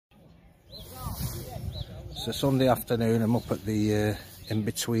So Sunday afternoon, I'm up at the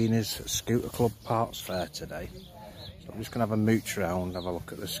Inbetweeners Scooter Club parts fair today. So I'm just going to have a mooch around, have a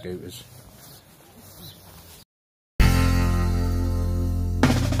look at the scooters.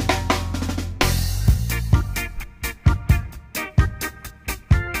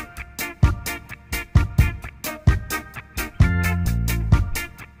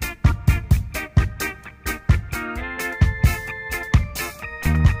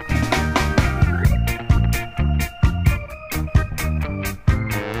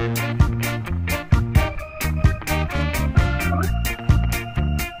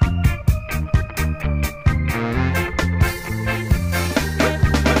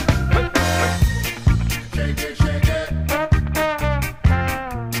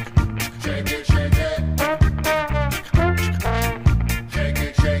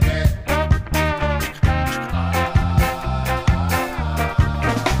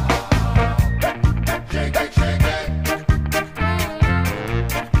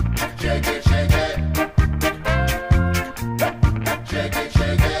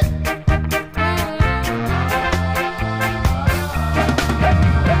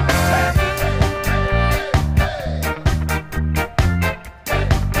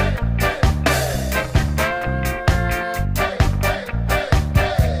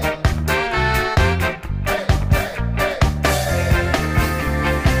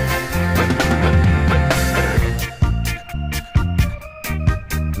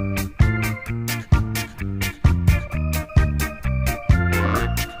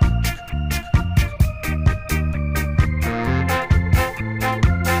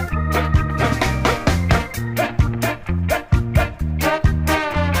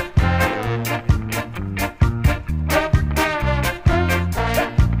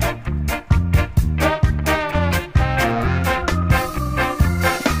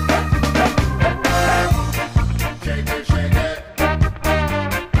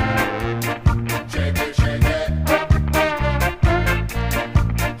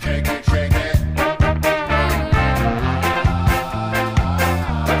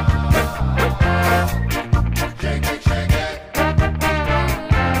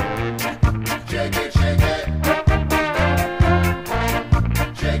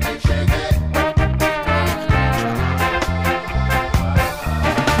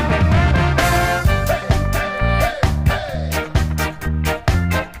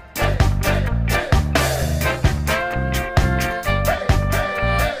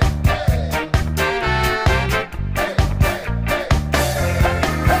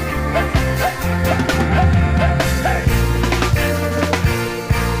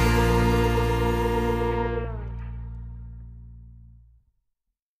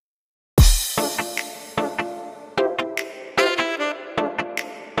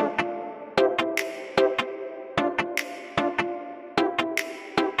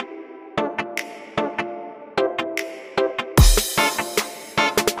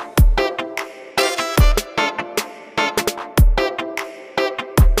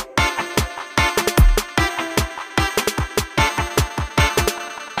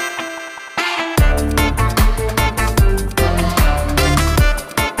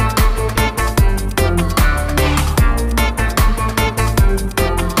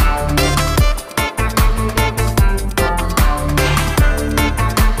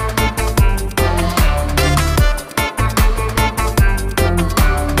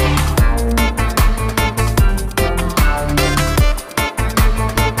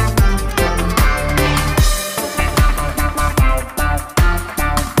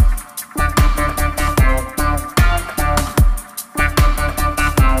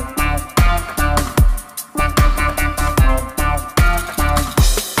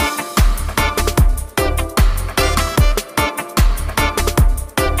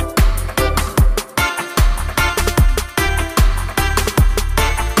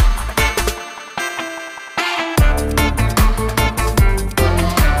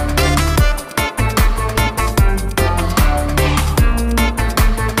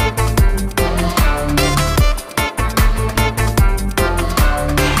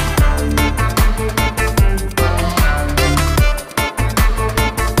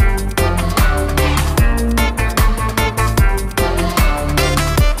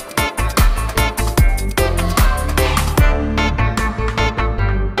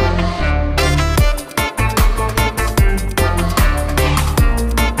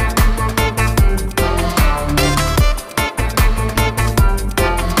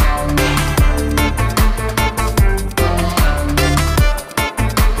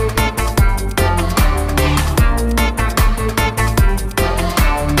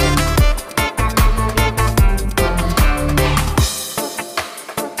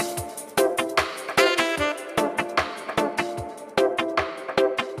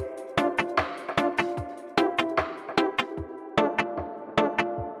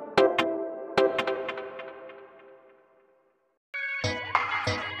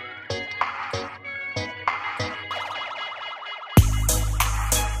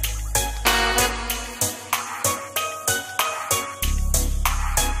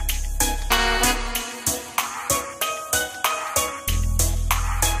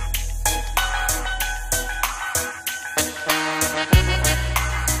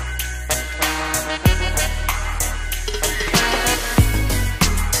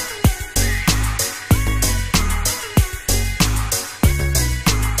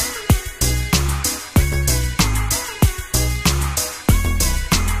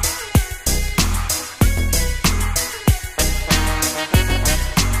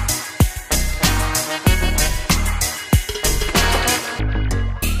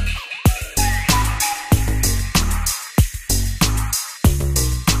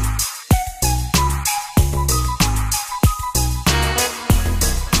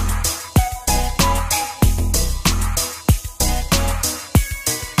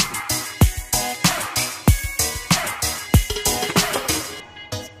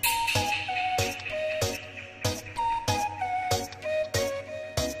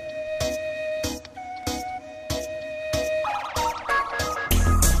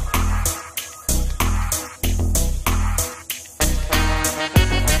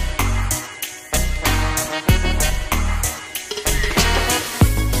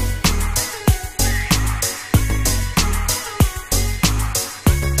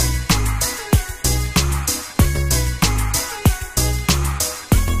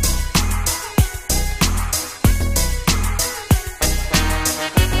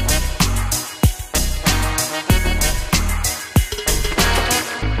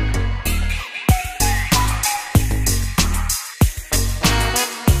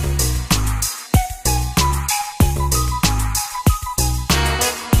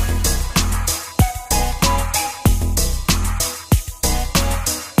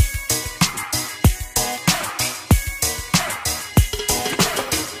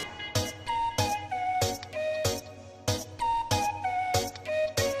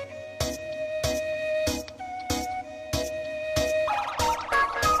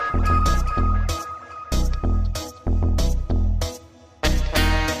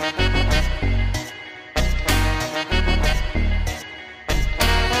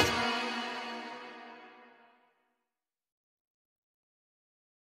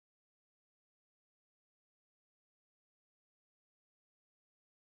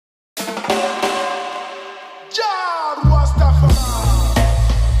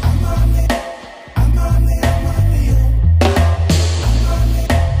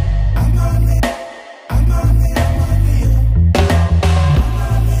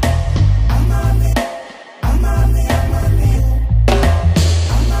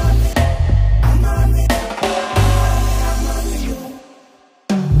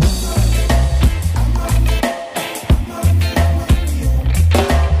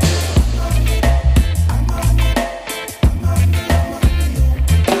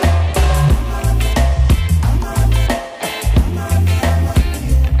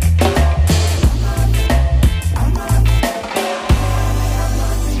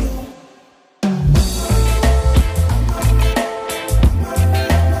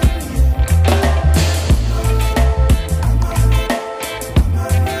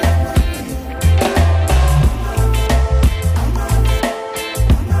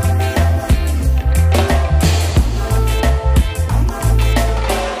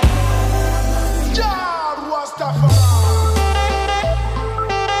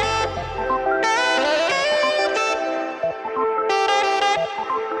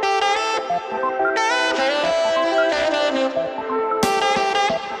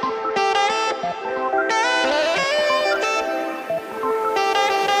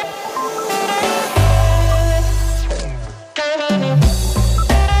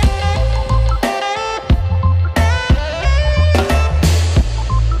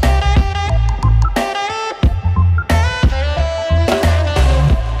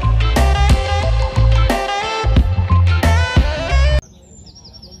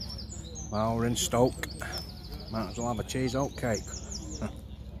 Stoke. Might as well have a cheese oat cake.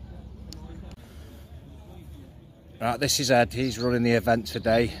 Right, this is Ed. He's running the event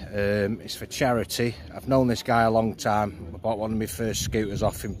today. It's for charity. I've known this guy a long time. I bought one of my first scooters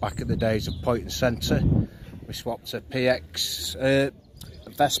off him back in the days of Point and Centre. We swapped a PX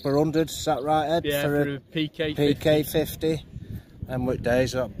Vespa 100, is that right, Ed? Yeah, for a PK50. And what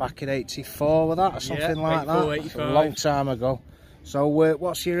days? Back in 84 with that, or something like 84, that? 85. A long time ago. So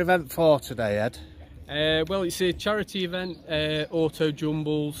what's your event for today, Ed? Well, it's a charity event, auto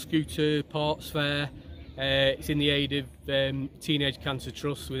jumble, scooter parts fair. It's in the aid of Teenage Cancer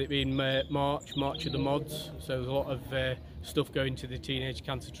Trust, with it being March of the Mods. So there's a lot of stuff going to the Teenage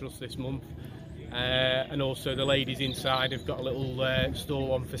Cancer Trust this month. And also the ladies inside have got a little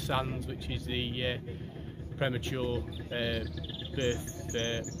stall on for SANS, which is the premature birth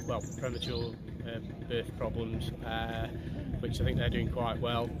problems, which I think they're doing quite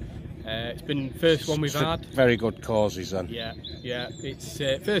well. It's been first one we've had. Very good causes then. Yeah, it's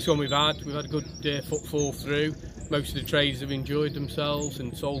first one we've had. We've had a good footfall through. Most of the traders have enjoyed themselves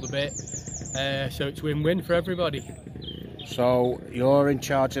and sold a bit, so it's win-win for everybody. So you're in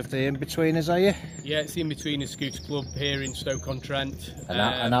charge of the Inbetweeners, are you? Yeah, it's the Inbetweeners Scooter Club here in Stoke-on-Trent.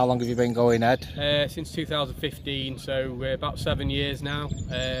 And how long have you been going, Ed? Since 2015, so about 7 years now.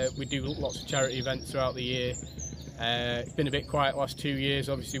 We do lots of charity events throughout the year. It's been a bit quiet the last 2 years,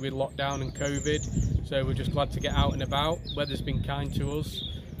 obviously with lockdown and COVID, so we're just glad to get out and about. Weather's been kind to us.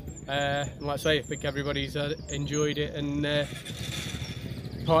 And like I say, I think everybody's enjoyed it and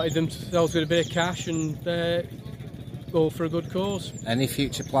parted themselves with a bit of cash and all for a good cause. Any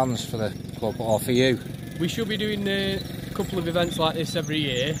future plans for the club or for you? We should be doing a couple of events like this every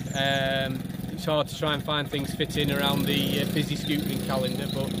year. It's hard to try and find things fit in around the busy scootering calendar,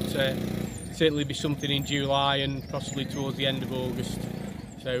 but certainly be something in July and possibly towards the end of August.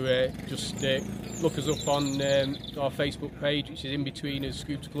 So just look us up on our Facebook page, which is Inbetweeners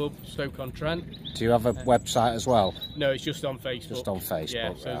Scooter Club, Stoke-on-Trent. Do you have a website as well? No, it's just on Facebook. Just on Facebook,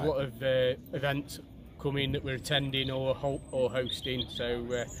 yeah. So there's a lot of events coming that we're attending or hosting.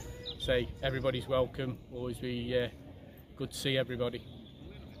 So say everybody's welcome. Always be good to see everybody.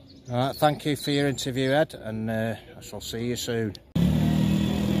 All right, thank you for your interview, Ed, and I shall see you soon.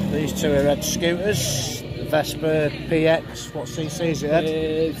 These two are Ed scooters, the Vespa PX, what cc is it, Ed?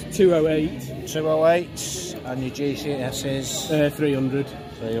 It's 208. 208, and your GCS is? 300.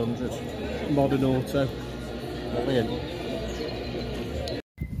 300. Modern auto. Brilliant.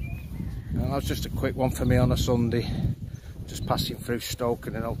 Well, that was just a quick one for me on a Sunday. Just passing through Stoke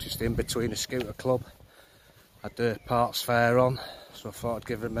and I noticed the Inbetweeners Scooter Club had the parts fair on, so I thought I'd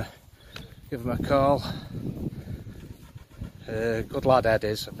give him a call. Good lad Ed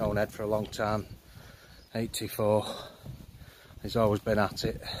is. I've known Ed for a long time. 84. He's always been at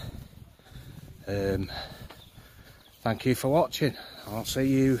it. Thank you for watching. I'll see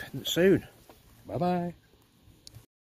you soon. Bye bye.